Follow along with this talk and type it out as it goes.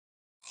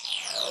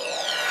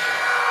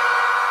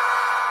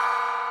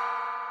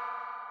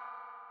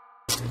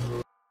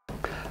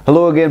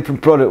Hello again from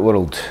Product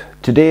World.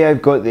 Today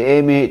I've got the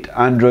M8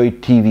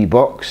 Android TV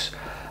box.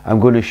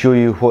 I'm going to show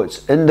you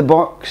what's in the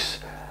box.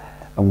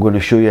 I'm going to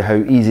show you how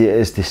easy it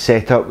is to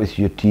set up with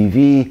your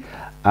TV,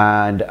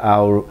 and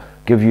I'll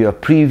give you a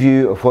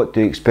preview of what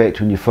to expect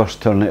when you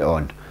first turn it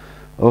on.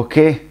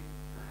 Okay,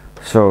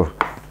 so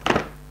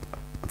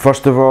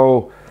first of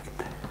all,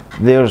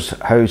 there's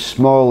how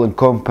small and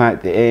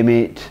compact the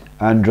M8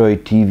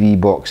 Android TV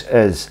box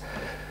is.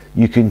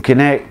 You can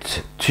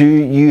connect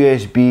two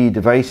USB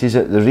devices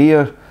at the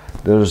rear.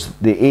 There's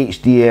the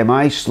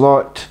HDMI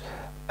slot,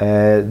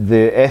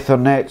 the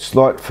Ethernet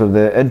slot for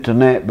the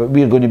internet, but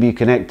we're going to be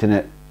connecting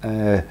it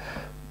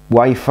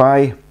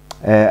Wi-Fi,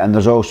 and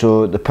there's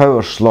also the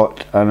power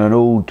slot and an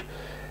old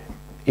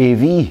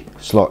AV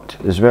slot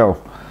as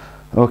well.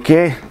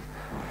 Okay,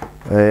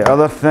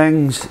 other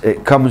things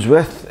it comes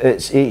with,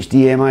 its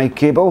HDMI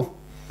cable,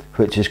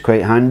 which is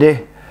quite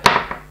handy,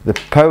 the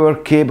power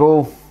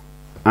cable,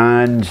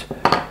 and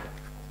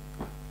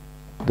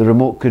the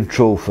remote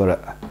control for it.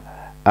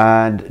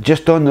 And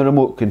just on the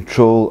remote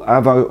control,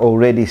 I've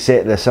already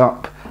set this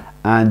up,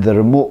 and the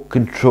remote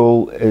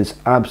control is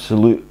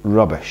absolute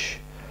rubbish.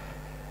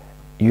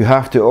 You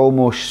have to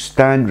almost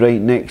stand right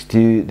next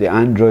to the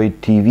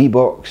Android TV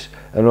box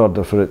in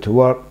order for it to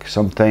work.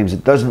 Sometimes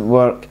it doesn't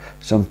work,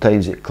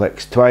 sometimes it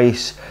clicks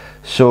twice.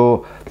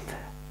 So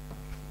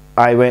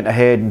I went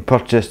ahead and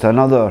purchased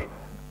another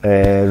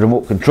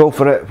remote control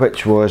for it,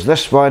 which was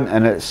this one,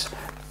 and it's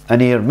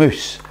an Air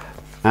Moose.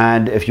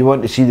 And if you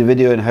want to see the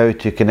video on how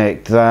to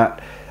connect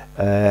that,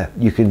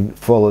 you can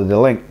follow the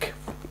link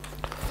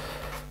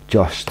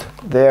just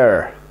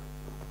there.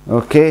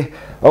 Okay,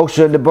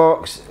 also in the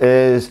box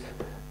is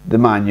the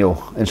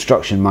manual,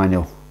 instruction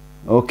manual.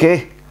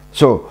 Okay,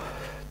 so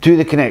to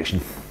the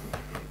connection,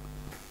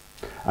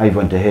 I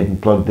went ahead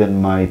and plugged in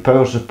my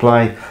power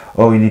supply.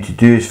 All you need to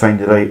do is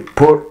find the right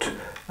port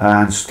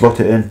and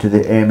slot it into the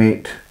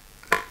M8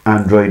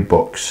 Android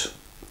box.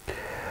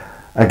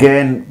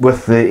 Again,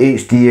 with the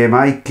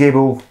HDMI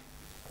cable,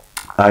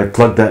 I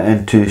plugged that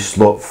into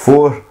slot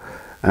 4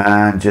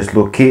 and just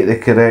locate the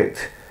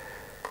correct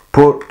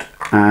port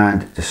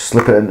and just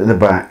slip it into the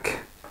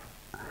back,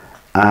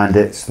 and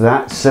it's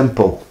that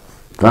simple.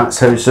 That's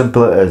how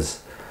simple it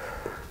is.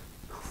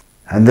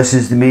 And this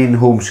is the main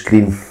home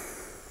screen.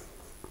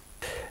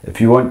 If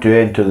you want to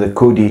enter the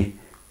Kodi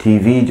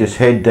TV, just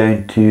head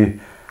down to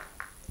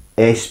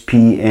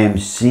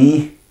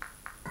SPMC,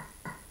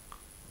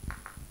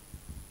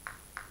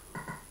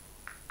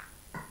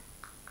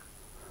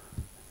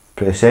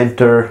 press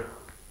enter,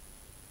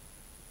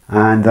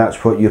 and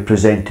that's what you're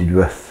presented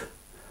with.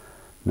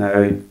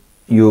 Now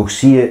you'll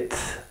see it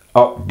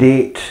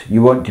update.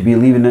 You want to be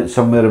leaving it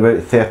somewhere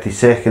about 30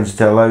 seconds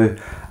to allow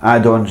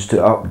add-ons to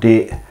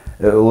update.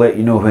 It will let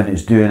you know when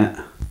it's doing it.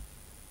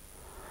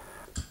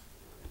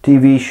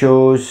 TV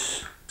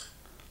shows,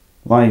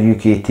 Live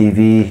UK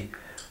TV,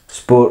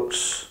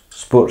 sports,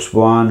 Sports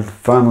 1,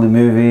 family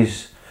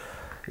movies,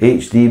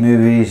 HD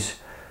movies,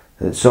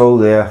 it's all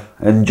there.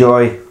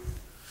 Enjoy.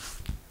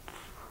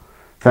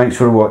 Thanks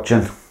for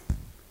watching.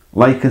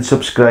 Like and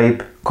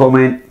subscribe,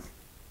 comment.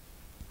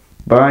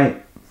 Bye.